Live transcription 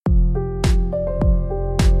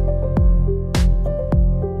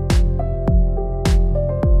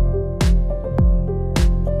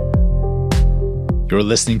You're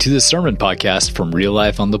listening to the Sermon Podcast from Real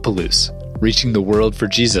Life on the Palouse, reaching the world for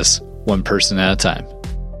Jesus, one person at a time.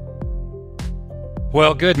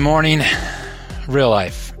 Well, good morning, Real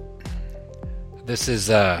Life. This is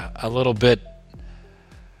a little bit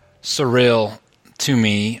surreal to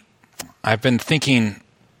me. I've been thinking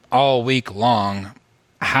all week long,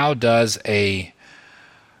 how does a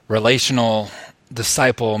relational,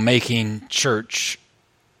 disciple-making church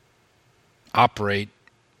operate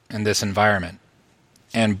in this environment?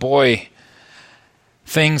 And boy,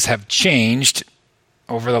 things have changed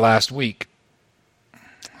over the last week.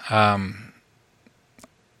 A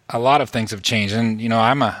lot of things have changed, and you know,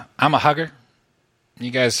 I'm a hugger.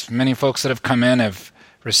 You guys, many folks that have come in have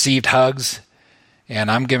received hugs,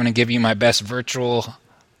 and I'm going to give you my best virtual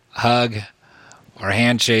hug or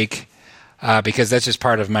handshake because that's just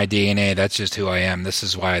part of my DNA. That's just who I am. This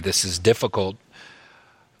is why this is difficult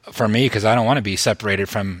for me, because I don't want to be separated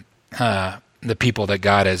from the people that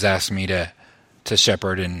God has asked me to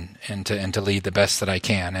shepherd and to lead the best that I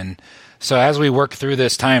can. And so as we work through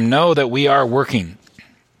this time, know that we are working.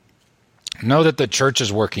 Know that the church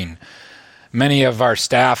is working. Many of our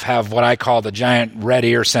staff have what I call the giant red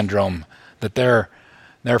ear syndrome, that their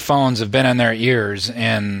phones have been in their ears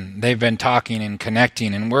and they've been talking and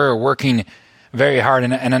connecting, and we're working very hard.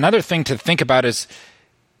 And another thing to think about is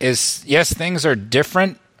yes, things are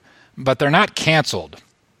different, but they're not canceled.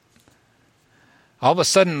 All of a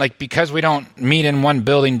sudden, like, because we don't meet in one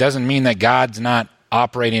building doesn't mean that God's not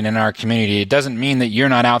operating in our community. It doesn't mean that you're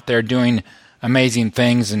not out there doing amazing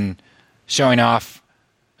things and showing off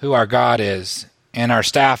who our God is. And our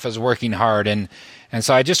staff is working hard. And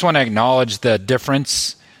so I just want to acknowledge the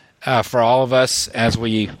difference for all of us as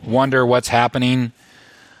we wonder what's happening.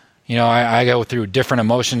 You know, I go through different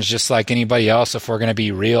emotions just like anybody else if we're going to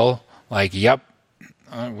be real. Like, yep,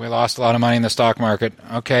 we lost a lot of money in the stock market.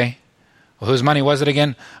 Okay. Well, whose money was it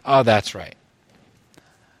again? Oh, that's right.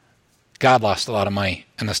 God lost a lot of money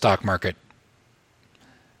in the stock market.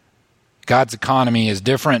 God's economy is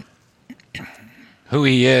different. Who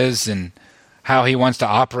he is and how he wants to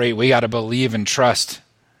operate, we got to believe and trust.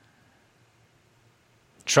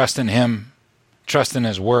 Trust in him. Trust in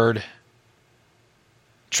his word.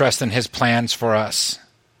 Trust in his plans for us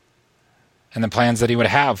and the plans that he would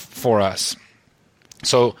have for us.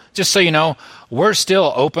 So just so you know, we're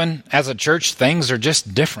still open as a church. Things are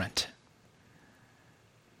just different.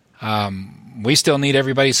 We still need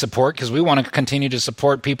everybody's support because we want to continue to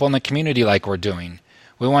support people in the community like we're doing.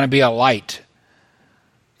 We want to be a light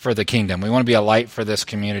for the kingdom. We want to be a light for this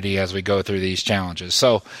community as we go through these challenges.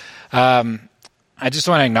 So I just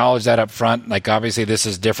want to acknowledge that up front. Like, obviously this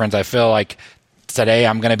is different. I feel like today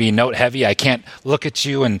I'm going to be note heavy. I can't look at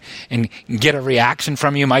you and get a reaction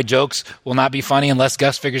from you. My jokes will not be funny unless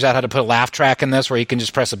Gus figures out how to put a laugh track in this where he can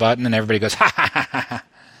just press a button and everybody goes, ha, ha, ha, ha, ha.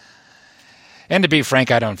 And to be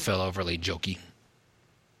frank, I don't feel overly jokey.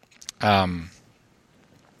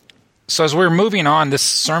 So as we're moving on, this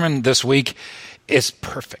sermon this week is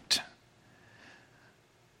perfect.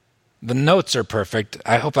 The notes are perfect.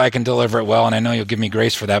 I hope I can deliver it well, and I know you'll give me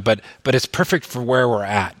grace for that, but it's perfect for where we're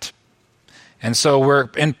at. And so we're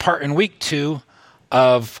in week 2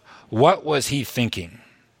 of what was he thinking?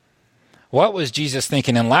 What was Jesus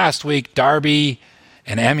thinking? And last week, Darby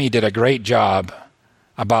and Emmy did a great job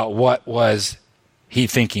about what was he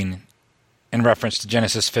thinking in reference to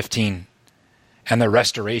Genesis 15 and the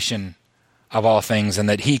restoration of all things, and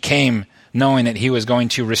that he came knowing that he was going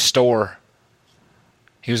to restore.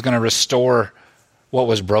 He was going to restore what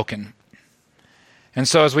was broken. And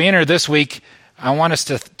so as we enter this week, I want us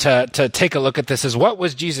to take a look at this as what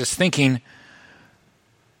was Jesus thinking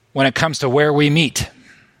when it comes to where we meet?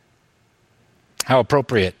 How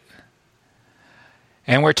appropriate.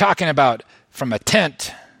 And we're talking about from a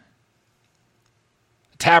tent,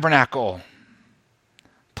 a tabernacle,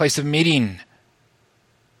 place of meeting,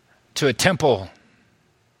 to a temple,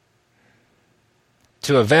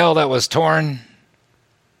 to a veil that was torn,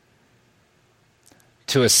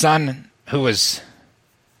 to a son who was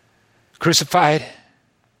crucified,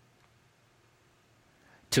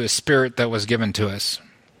 to a spirit that was given to us.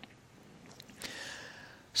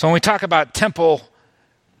 So when we talk about temple,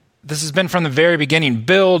 this has been from the very beginning.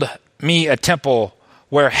 Build me a temple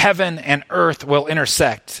where heaven and earth will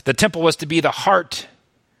intersect. The temple was to be the heart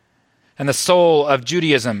and the soul of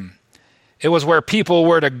Judaism. It was where people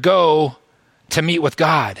were to go to meet with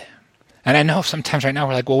God. And I know sometimes right now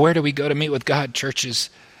we're like, well, where do we go to meet with God? Churches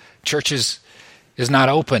is not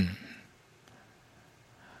open.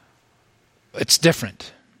 It's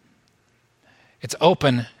different. It's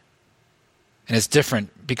open and it's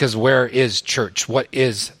different because where is church? What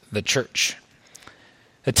is the church?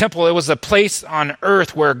 The temple, it was a place on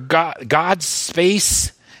earth where God's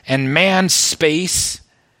space and man's space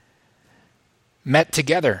met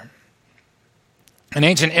together. In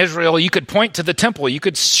ancient Israel, you could point to the temple. You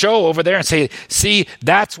could show over there and say, see,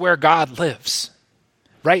 that's where God lives.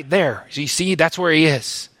 Right there. You see, that's where he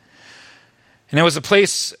is. And it was a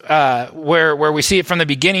place where we see it from the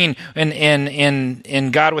beginning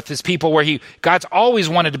in God with his people, where God's always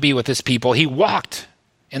wanted to be with his people. He walked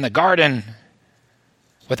in the garden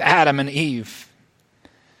with Adam and Eve.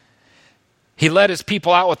 He led his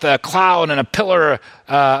people out with a cloud and a pillar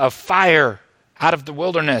of fire out of the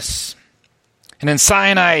wilderness. And in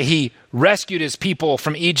Sinai, he rescued his people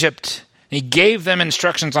from Egypt. He gave them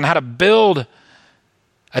instructions on how to build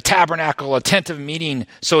a tabernacle, a tent of meeting,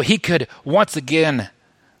 so he could once again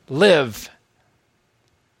live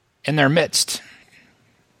in their midst.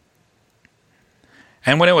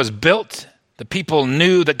 And when it was built, the people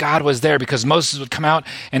knew that God was there, because Moses would come out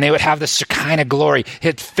and they would have this Shekinah glory.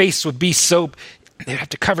 His face would be they'd have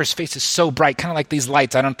to cover his face, is so bright, kind of like these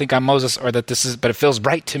lights. I don't think I'm Moses or that this is, but it feels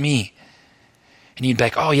bright to me. And you'd be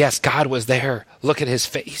like, oh yes, God was there. Look at his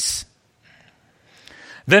face.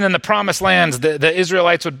 Then in the promised lands, the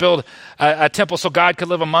Israelites would build a temple so God could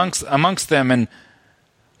live amongst them. And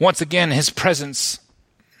once again, his presence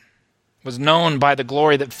was known by the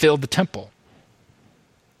glory that filled the temple.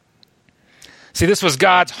 See, this was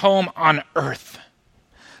God's home on earth.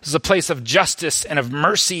 This is a place of justice and of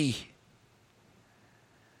mercy.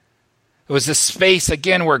 It was this space,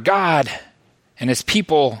 again, where God and his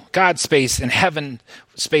people, God's space and heaven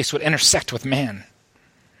space, would intersect with man.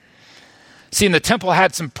 See, and the temple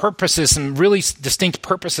had some purposes, some really distinct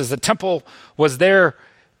purposes. The temple was there.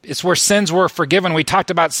 It's where sins were forgiven. We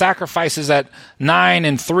talked about sacrifices at 9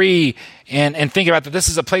 and 3, and think about that. This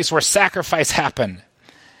is a place where sacrifice happened.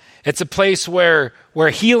 It's a place where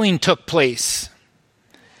healing took place.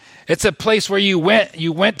 It's a place where you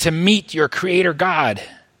went to meet your Creator God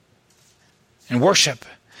and worship.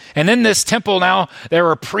 And in this temple now, there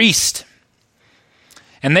were priests.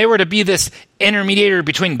 And they were to be this intermediator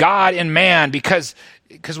between God and man, because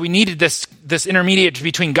we needed this intermediate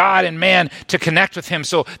between God and man to connect with him.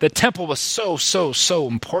 So the temple was so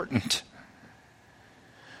important.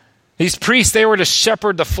 These priests, they were to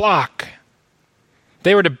shepherd the flock.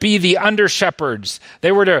 They were to be the under-shepherds.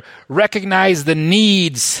 They were to recognize the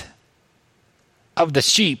needs of the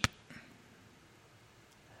sheep.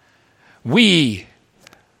 We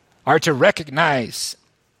are to recognize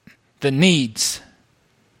the needs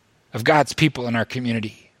of God's people in our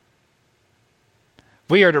community.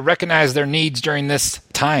 We are to recognize their needs during this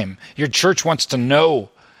time. Your church wants to know,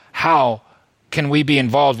 how can we be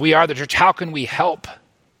involved? We are the church. How can we help?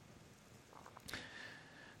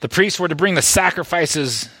 The priests were to bring the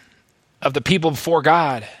sacrifices of the people before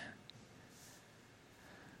God.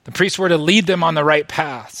 The priests were to lead them on the right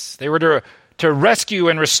paths. They were to rescue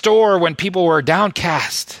and restore when people were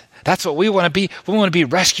downcast. That's what we want to be. We want to be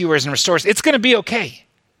rescuers and restorers. It's going to be okay.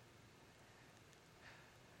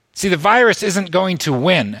 See, the virus isn't going to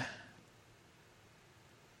win.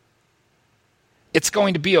 It's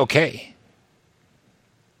going to be okay.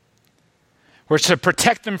 We're to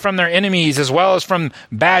protect them from their enemies as well as from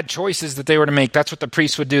bad choices that they were to make. That's what the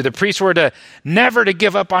priests would do. The priests were to never to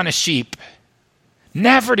give up on a sheep.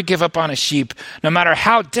 Never to give up on a sheep, no matter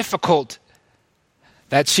how difficult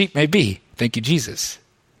that sheep may be. Thank you, Jesus.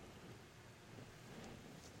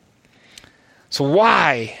 So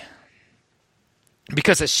why?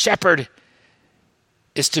 Because a shepherd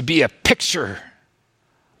is to be a picture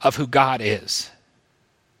of who God is.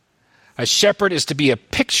 A shepherd is to be a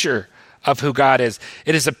picture of who God is.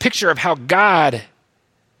 It is a picture of how God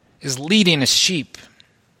is leading his sheep.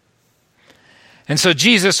 And so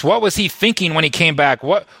Jesus, what was he thinking when he came back?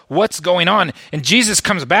 What's going on? And Jesus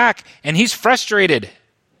comes back and he's frustrated.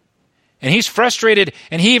 And he's frustrated,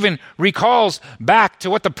 and he even recalls back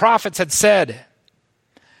to what the prophets had said.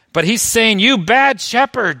 But he's saying, you bad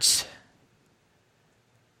shepherds.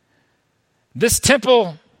 This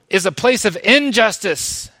temple is a place of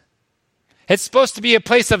injustice. It's supposed to be a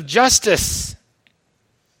place of justice.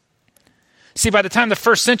 See, by the time the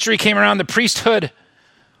first century came around, the priesthood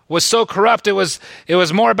was so corrupt, it was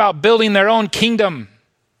more about building their own kingdom.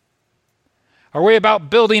 Are we about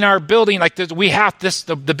building our building like this,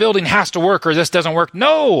 the building has to work or this doesn't work?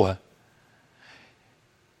 No.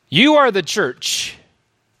 You are the church.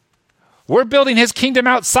 We're building his kingdom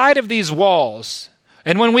outside of these walls.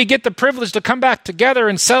 And when we get the privilege to come back together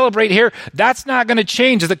and celebrate here, that's not going to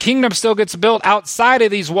change. The kingdom still gets built outside of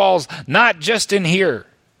these walls, not just in here.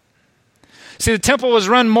 See, the temple was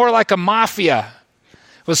run more like a mafia.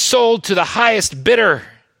 It was sold to the highest bidder.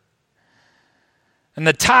 and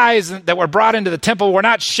the tithes that were brought into the temple were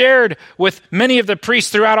not shared with many of the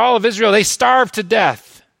priests throughout all of Israel. They starved to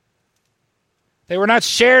death. They were not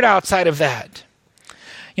shared outside of that.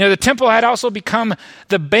 You know, the temple had also become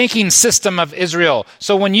the banking system of Israel.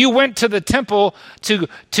 So when you went to the temple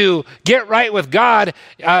to get right with God,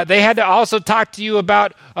 they had to also talk to you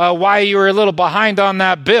about why you were a little behind on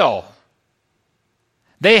that bill.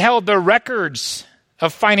 They held the records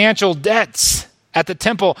of financial debts at the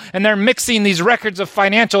temple, and they're mixing these records of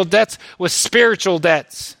financial debts with spiritual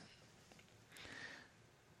debts.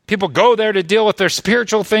 People go there to deal with their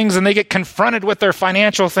spiritual things, and they get confronted with their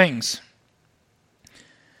financial things.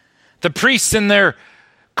 The priests in their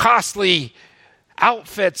costly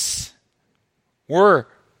outfits were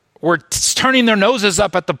turning their noses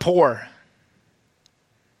up at the poor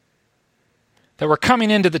that were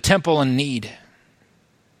coming into the temple in need.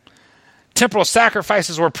 Temporal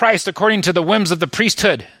sacrifices were priced according to the whims of the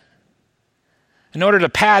priesthood in order to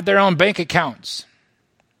pad their own bank accounts.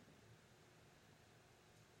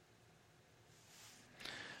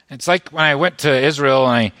 It's like when I went to Israel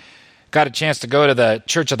and I got a chance to go to the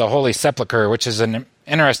Church of the Holy Sepulchre, which is an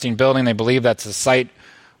interesting building. They believe that's the site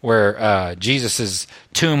where Jesus'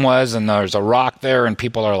 tomb was, and there's a rock there, and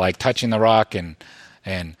people are like touching the rock and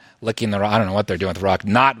licking the rock. I don't know what they're doing with the rock.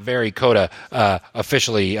 Not very CODA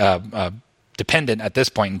officially dependent at this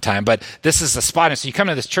point in time, but this is the spot. And so you come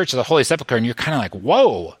to this Church of the Holy Sepulchre, and you're kind of like,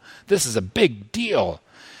 whoa, this is a big deal.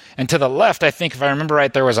 And to the left, I think, if I remember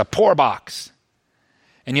right, there was a poor box.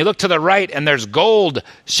 And you look to the right, and there's gold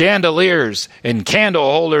chandeliers and candle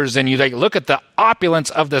holders, and you look at the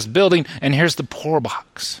opulence of this building, and here's the poor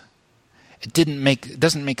box. It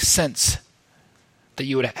doesn't make sense that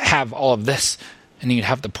you would have all of this, and you'd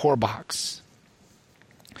have the poor box.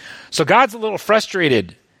 So God's a little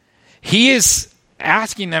frustrated. He is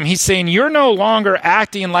asking them, he's saying, you're no longer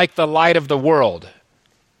acting like the light of the world.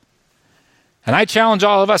 And I challenge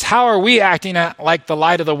all of us, how are we acting like the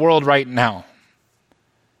light of the world right now?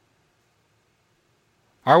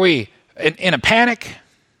 Are we in a panic?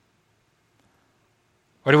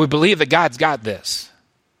 Or do we believe that God's got this?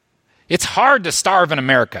 It's hard to starve in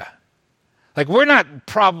America. Like, we're not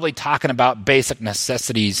probably talking about basic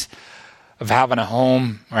necessities of having a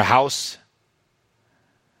home or a house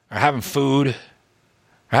or having food or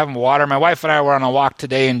having water. My wife and I were on a walk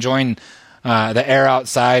today enjoying the air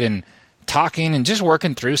outside and talking and just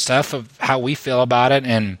working through stuff of how we feel about it.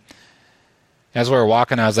 And as we were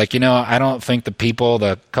walking, I was like, I don't think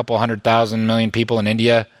the couple 100,000 million people in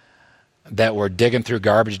India that were digging through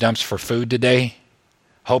garbage dumps for food today,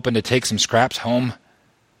 hoping to take some scraps home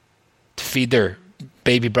to feed their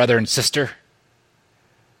baby brother and sister,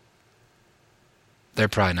 they're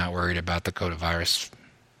probably not worried about the coronavirus.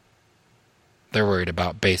 They're worried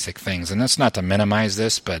about basic things. And that's not to minimize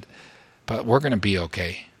this, but we're going to be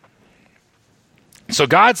okay. So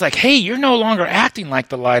God's like, hey, you're no longer acting like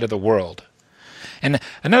the light of the world. And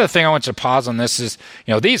another thing I want you to pause on this is,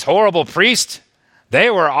 these horrible priests,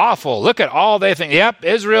 they were awful. Look at all they think. Yep,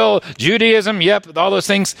 Israel, Judaism, yep, all those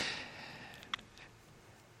things.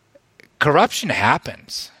 Corruption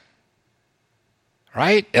happens,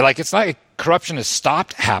 right? It's not like corruption has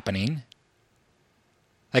stopped happening.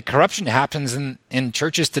 Like, corruption happens in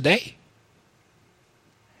churches today.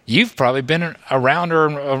 You've probably been around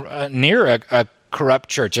or near a corrupt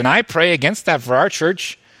church, and I pray against that for our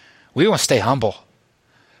church. We want to stay humble.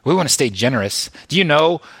 We want to stay generous. Do you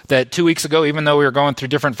know that 2 weeks ago, even though we were going through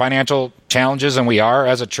different financial challenges, and we are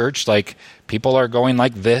as a church, like, people are going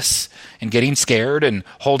like this and getting scared and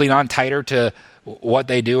holding on tighter to what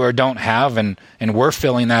they do or don't have, and we're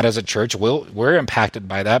feeling that as a church. We're impacted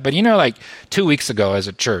by that. But 2 weeks ago as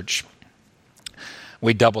a church,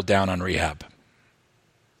 we doubled down on rehab.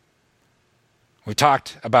 We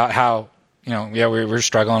talked about how, we were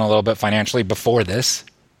struggling a little bit financially before this.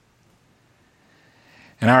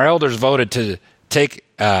 And our elders voted to take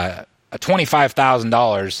a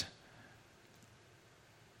 $25,000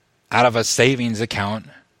 out of a savings account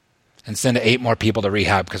and send 8 more people to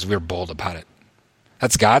rehab because we were bold about it.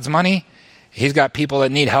 That's God's money. He's got people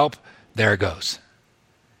that need help. There it goes.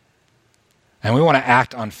 And we want to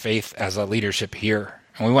act on faith as a leadership here.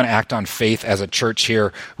 And we want to act on faith as a church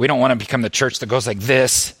here. We don't want to become the church that goes like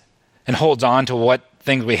this and holds on to what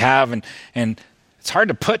things we have. And it's hard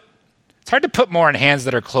to put more in hands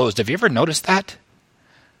that are closed. Have you ever noticed that?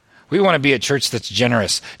 We want to be a church that's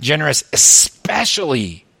generous. Generous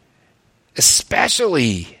especially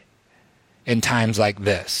in times like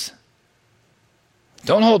this.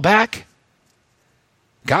 Don't hold back.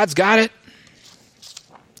 God's got it.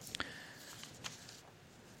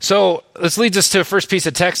 So this leads us to a first piece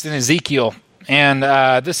of text in Ezekiel. And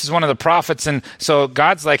this is one of the prophets. And so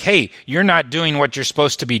God's like, hey, you're not doing what you're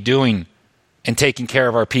supposed to be doing and taking care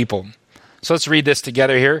of our people. So let's read this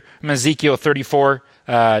together here. I'm Ezekiel 34,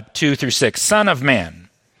 2 through 6. Son of man,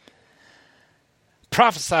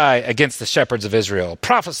 prophesy against the shepherds of Israel.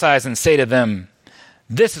 Prophesy and say to them,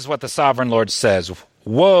 this is what the sovereign Lord says.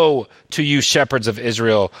 Woe to you shepherds of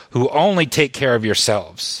Israel who only take care of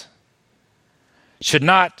yourselves. Should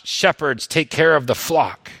not shepherds take care of the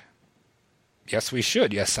flock? Yes, we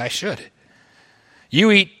should. Yes, I should. You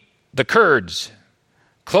eat the curds,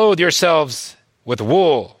 clothe yourselves with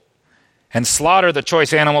wool, and slaughter the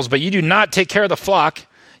choice animals, but you do not take care of the flock.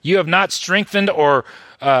 You have not strengthened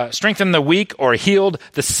the weak, or healed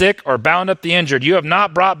the sick, or bound up the injured. You have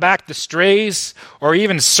not brought back the strays, or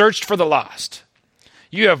even searched for the lost.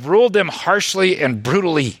 You have ruled them harshly and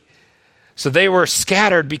brutally. So they were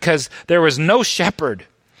scattered because there was no shepherd.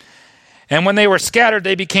 And when they were scattered,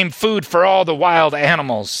 they became food for all the wild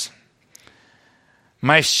animals.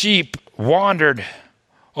 My sheep wandered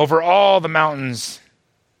over all the mountains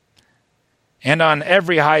and on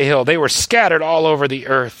every high hill. They were scattered all over the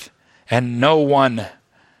earth, and no one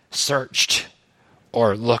searched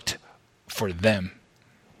or looked for them.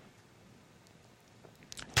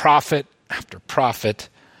 Prophet after prophet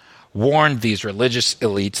warned these religious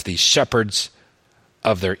elites, these shepherds,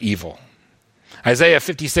 of their evil. Isaiah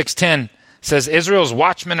 56:10 says, Israel's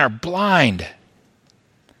watchmen are blind.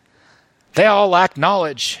 They all lack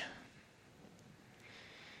knowledge.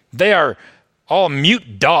 They are all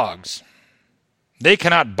mute dogs. They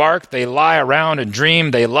cannot bark. They lie around and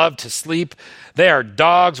dream. They love to sleep. They are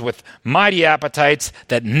dogs with mighty appetites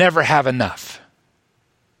that never have enough.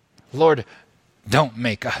 Lord, don't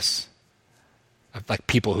make us like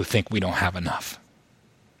people who think we don't have enough.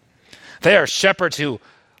 They are shepherds who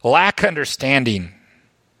lack understanding.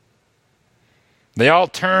 They all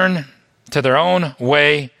turn to their own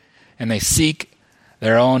way and they seek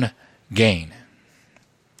their own gain.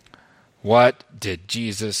 What did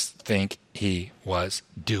Jesus think he was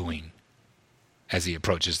doing as he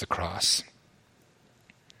approaches the cross?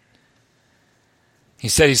 He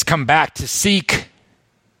said he's come back to seek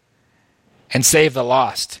and save the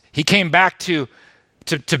lost. He came back to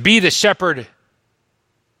be the shepherd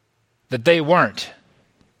that they weren't.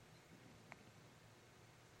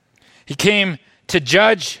 He came to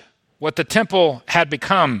judge what the temple had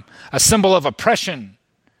become, a symbol of oppression.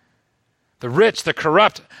 The rich, the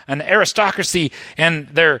corrupt, an aristocracy, and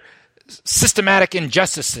their systematic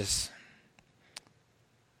injustices.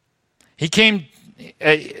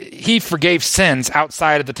 He forgave sins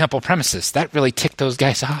outside of the temple premises. That really ticked those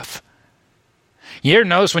guys off. You ever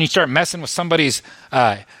notice when you start messing with somebody's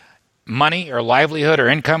money or livelihood or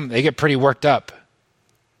income, they get pretty worked up.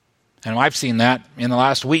 And I've seen that in the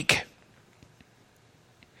last week.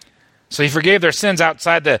 So he forgave their sins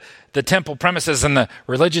outside the temple premises, and the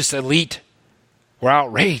religious elite were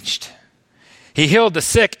outraged. He healed the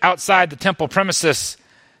sick outside the temple premises,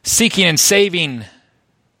 seeking and saving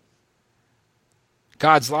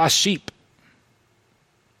God's lost sheep.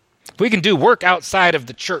 We can do work outside of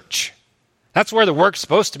the church. That's where the work's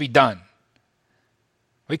supposed to be done.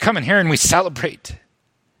 We come in here and we celebrate.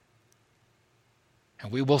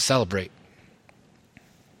 And we will celebrate.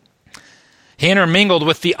 He intermingled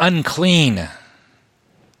with the unclean.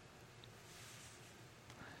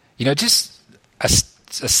 Just a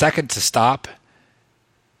second to stop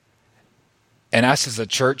and us as a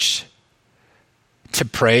church to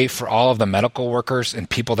pray for all of the medical workers and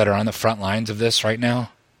people that are on the front lines of this right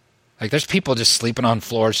now. Like, there's people just sleeping on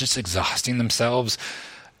floors, just exhausting themselves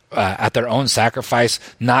at their own sacrifice,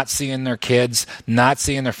 not seeing their kids, not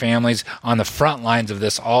seeing their families on the front lines of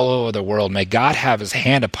this all over the world. May God have his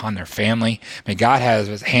hand upon their family. May God have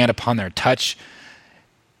his hand upon their touch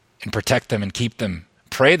and protect them and keep them.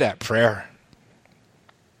 Pray that prayer.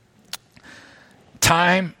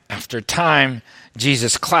 Time after time,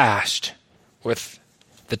 Jesus clashed with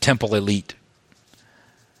the temple elite.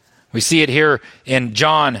 We see it here in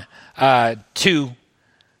John 2,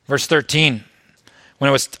 verse 13. When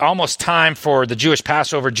it was almost time for the Jewish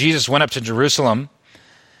Passover, Jesus went up to Jerusalem.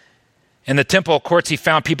 In the temple courts, he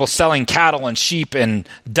found people selling cattle and sheep and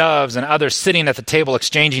doves and others sitting at the table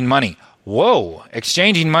exchanging money. Whoa,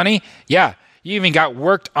 exchanging money? Yeah, you even got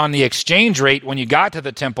worked on the exchange rate when you got to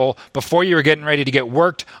the temple before you were getting ready to get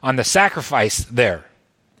worked on the sacrifice there.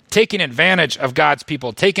 Taking advantage of God's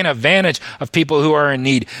people, taking advantage of people who are in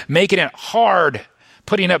need, making it hard,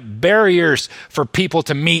 putting up barriers for people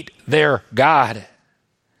to meet their God.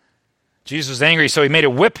 Jesus was angry, so he made a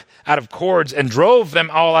whip out of cords and drove them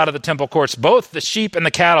all out of the temple courts, both the sheep and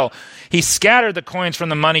the cattle. He scattered the coins from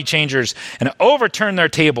the money changers and overturned their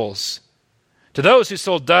tables. To those who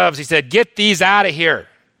sold doves, he said, get these out of here.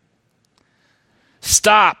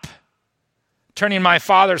 Stop turning my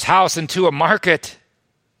Father's house into a market.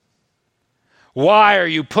 Why are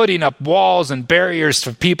you putting up walls and barriers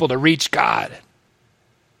for people to reach God?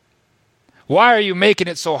 Why are you making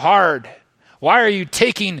it so hard? Why are you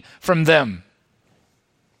taking from them?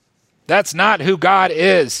 That's not who God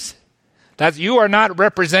is. You are not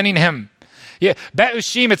representing him. Yeah,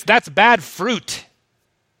 Be'ushim, that's bad fruit.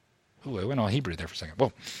 Ooh, I went all Hebrew there for a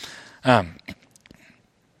second. Whoa.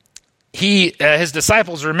 His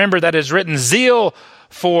disciples remember that it is written, zeal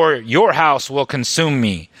for your house will consume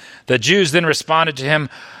me. The Jews then responded to him,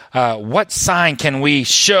 what sign can you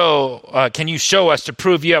show us to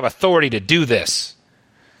prove you have authority to do this?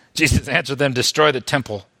 Jesus answered them, destroy the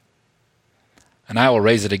temple, and I will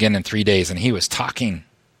raise it again in 3 days. And he was talking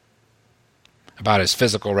about his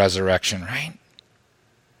physical resurrection, right?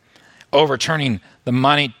 Overturning the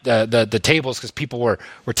money, the tables, because people were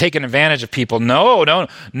taking advantage of people. No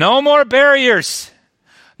more barriers.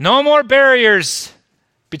 No more barriers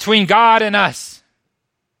between God and us.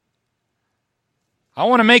 I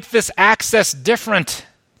want to make this access different.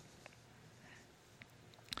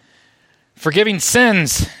 Forgiving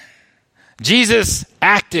sins. Jesus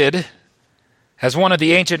acted as one of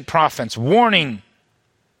the ancient prophets, warning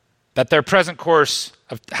that their present course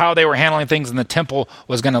of how they were handling things in the temple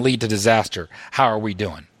was going to lead to disaster. How are we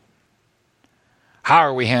doing? How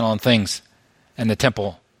are we handling things in the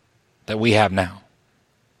temple that we have now?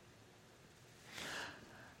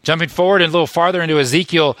 Jumping forward a little farther into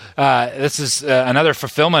Ezekiel, this is another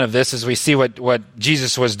fulfillment of this as we see what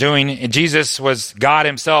Jesus was doing. Jesus was God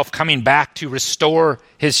himself coming back to restore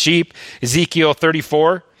his sheep. Ezekiel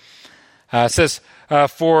 34 says,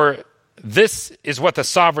 for this is what the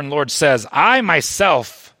sovereign Lord says, I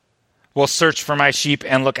myself will search for my sheep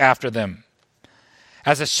and look after them.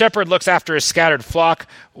 As a shepherd looks after his scattered flock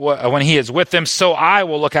when he is with them, so I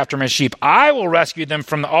will look after my sheep. I will rescue them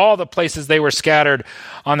from all the places they were scattered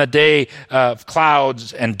on the day of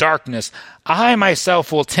clouds and darkness. I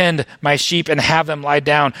myself will tend my sheep and have them lie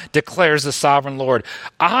down, declares the sovereign Lord.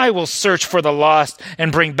 I will search for the lost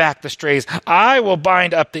and bring back the strays. I will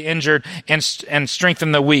bind up the injured and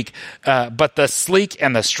strengthen the weak. But the sleek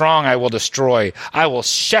and the strong I will destroy. I will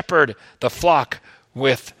shepherd the flock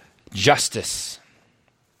with justice.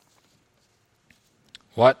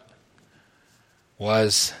 What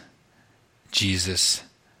was Jesus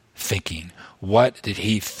thinking? What did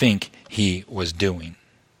he think he was doing?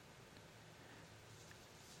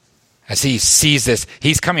 As he sees this,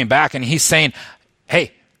 he's coming back and he's saying,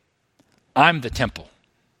 hey, I'm the temple.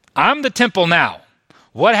 I'm the temple now.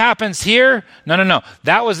 What happens here? No.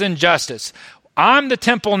 That was injustice. I'm the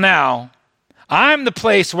temple now. I'm the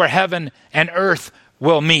place where heaven and earth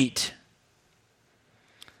will meet.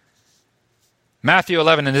 Matthew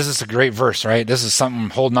 11, and this is a great verse, right? This is something I'm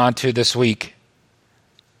holding on to this week.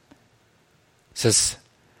 It says,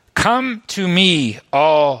 come to me,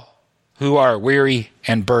 all who are weary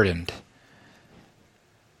and burdened.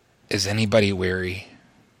 Is anybody weary?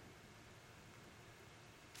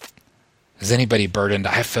 Is anybody burdened?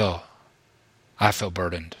 I feel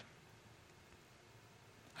burdened.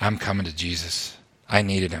 I'm coming to Jesus. I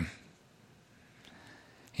needed him.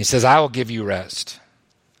 He says, I will give you rest.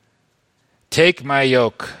 Take my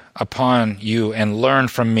yoke upon you and learn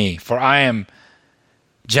from me, for I am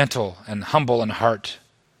gentle and humble in heart,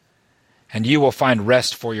 and you will find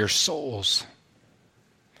rest for your souls.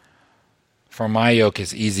 For my yoke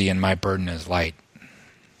is easy and my burden is light.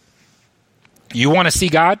 You want to see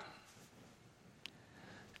God?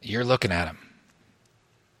 You're looking at him.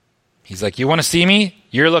 He's like, you want to see me?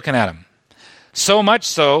 You're looking at him. So much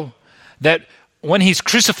so that when he's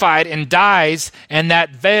crucified and dies and that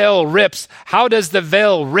veil rips, how does the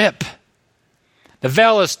veil rip? The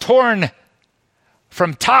veil is torn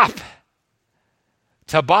from top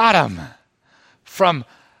to bottom, from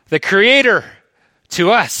the Creator to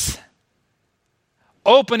us,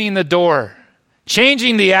 opening the door,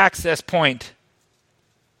 changing the access point.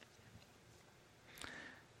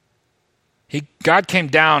 God came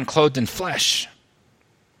down clothed in flesh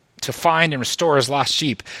to find and restore his lost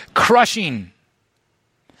sheep, crushing.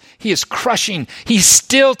 He is crushing. He's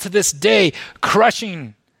still to this day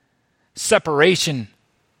crushing separation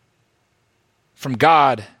from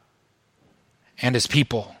God and his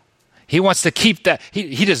people. He wants to keep that.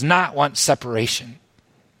 He does not want separation.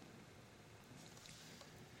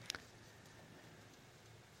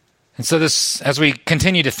 And so this, as we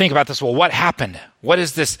continue to think about this, well, what happened? What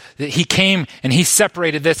is this? He came and he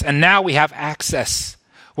separated this, and now we have access.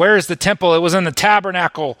 Where is the temple? It was in the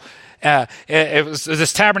tabernacle. It was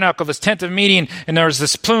this tabernacle, this tent of meeting, and there was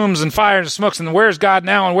this plumes and fire and smokes, and where's God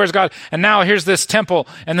now, and where's God? And now here's this temple,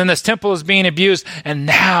 and then this temple is being abused, and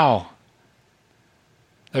now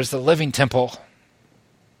there's the living temple.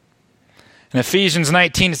 In Ephesians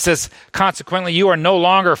 19, it says, consequently, you are no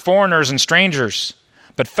longer foreigners and strangers,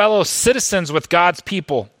 but fellow citizens with God's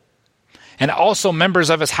people, and also members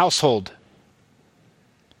of his household,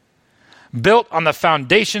 built on the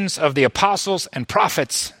foundations of the apostles and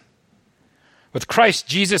prophets, with Christ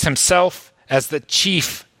Jesus himself as the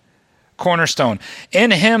chief cornerstone.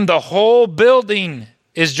 In him, the whole building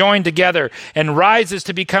is joined together and rises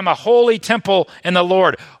to become a holy temple in the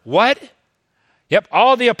Lord. What? Yep,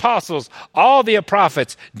 all the apostles, all the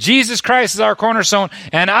prophets, Jesus Christ is our cornerstone,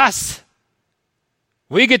 and us,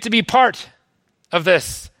 we get to be part of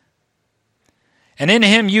this. And in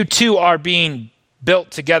him, you too are being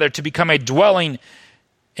built together to become a dwelling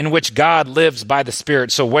in which God lives by the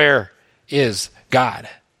Spirit. So where is God?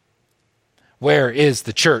 Where is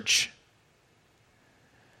the church?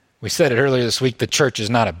 We said it earlier this week, the church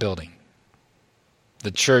is not a building.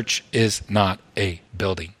 The church is not a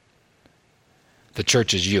building. The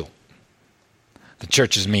church is you. The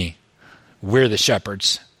church is me. We're the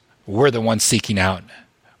shepherds. We're the ones seeking out.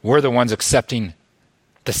 We're the ones accepting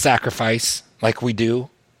the sacrifice like we do.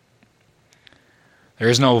 There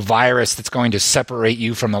is no virus that's going to separate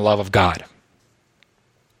you from the love of God.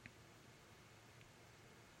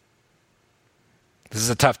 This is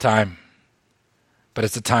a tough time, but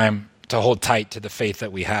it's a time to hold tight to the faith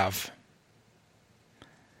that we have.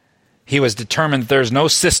 He was determined there's no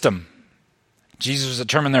system. Jesus was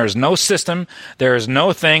determined there is no system, there is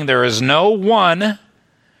no thing, there is no one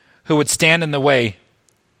who would stand in the way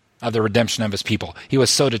of the redemption of his people. He was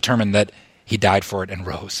so determined that he died for it and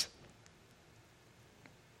rose.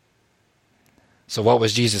 So what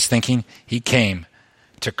was Jesus thinking? He came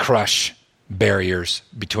to crush barriers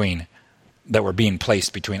that were being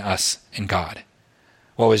placed between us and God.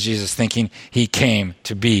 What was Jesus thinking? He came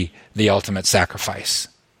to be the ultimate sacrifice.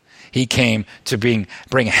 He came to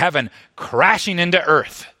bring heaven crashing into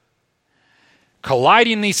earth,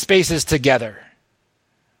 colliding these spaces together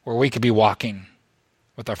where we could be walking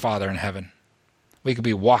with our Father in heaven. We could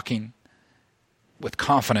be walking with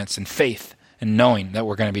confidence and faith and knowing that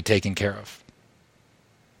we're going to be taken care of.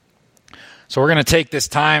 So we're going to take this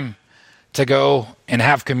time to go and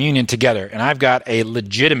have communion together. And I've got a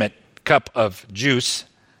legitimate cup of juice,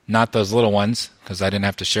 not those little ones, because I didn't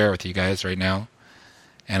have to share with you guys right now,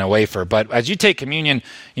 and a wafer. But as you take communion,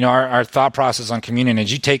 you know, our thought process on communion,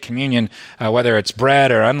 as you take communion, whether it's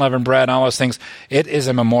bread or unleavened bread and all those things, it is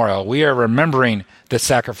a memorial. We are remembering the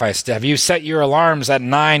sacrifice. Have you set your alarms at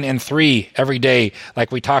 9 and 3 every day,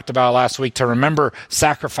 like we talked about last week, to remember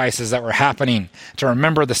sacrifices that were happening, to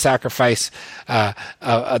remember the sacrifice,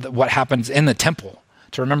 what happens in the temple,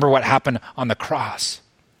 to remember what happened on the cross?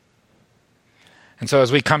 And so as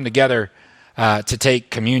we come together to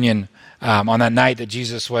take communion, on that night that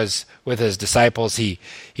Jesus was with his disciples, he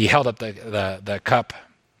held up the cup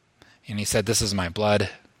and he said, "This is my blood,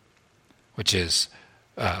 which is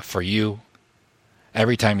for you.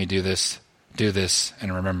 Every time you do this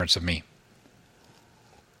in remembrance of me."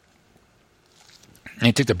 And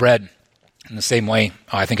he took the bread in the same way.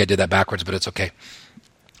 Oh, I think I did that backwards, but it's okay.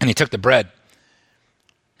 And he took the bread.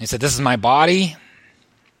 He said, "This is my body.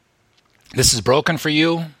 This is broken for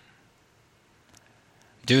you.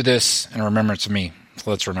 Do this in remembrance of me." So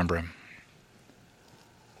let's remember him.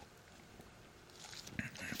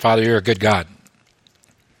 Father, you're a good God.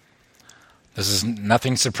 This is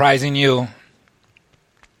nothing surprising you.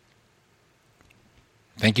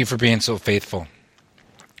 Thank you for being so faithful.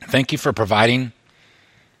 Thank you for providing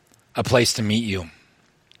a place to meet you.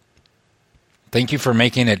 Thank you for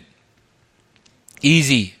making it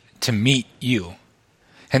easy to meet you.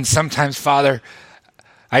 And sometimes, Father,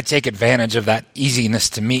 I take advantage of that easiness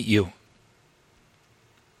to meet you.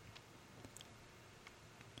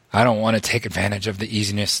 I don't want to take advantage of the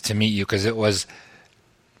easiness to meet you because it was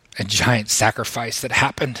a giant sacrifice that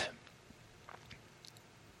happened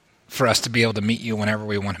for us to be able to meet you whenever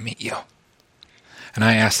we want to meet you. And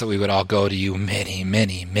I ask that we would all go to you many,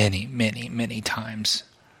 many, many, many, many times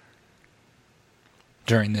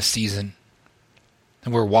during this season.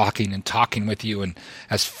 And we're walking and talking with you, and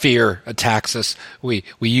as fear attacks us, we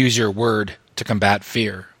use your word to combat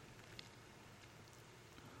fear.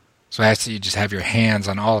 So I ask that you just have your hands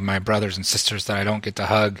on all of my brothers and sisters that I don't get to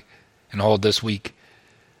hug and hold this week,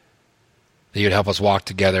 that you'd help us walk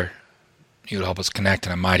together, you would help us connect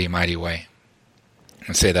in a mighty, mighty way.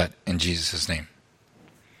 And say that in Jesus' name.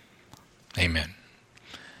 Amen.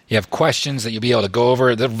 you have questions that you'll be able to go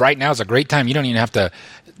over. Right now is a great time. You don't even have to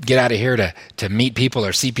get out of here to meet people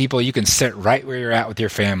or see people. You can sit right where you're at with your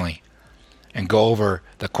family and go over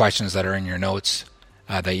the questions that are in your notes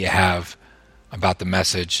that you have about the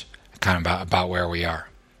message, kind of about where we are.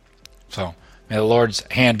 So may the Lord's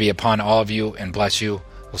hand be upon all of you and bless you.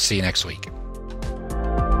 We'll see you next week.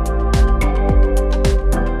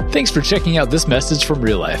 Thanks for checking out this message from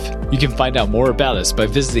Real Life. You can find out more about us by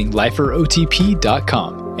visiting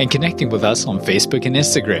liferotp.com and connecting with us on Facebook and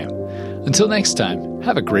Instagram. Until next time,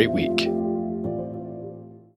 have a great week.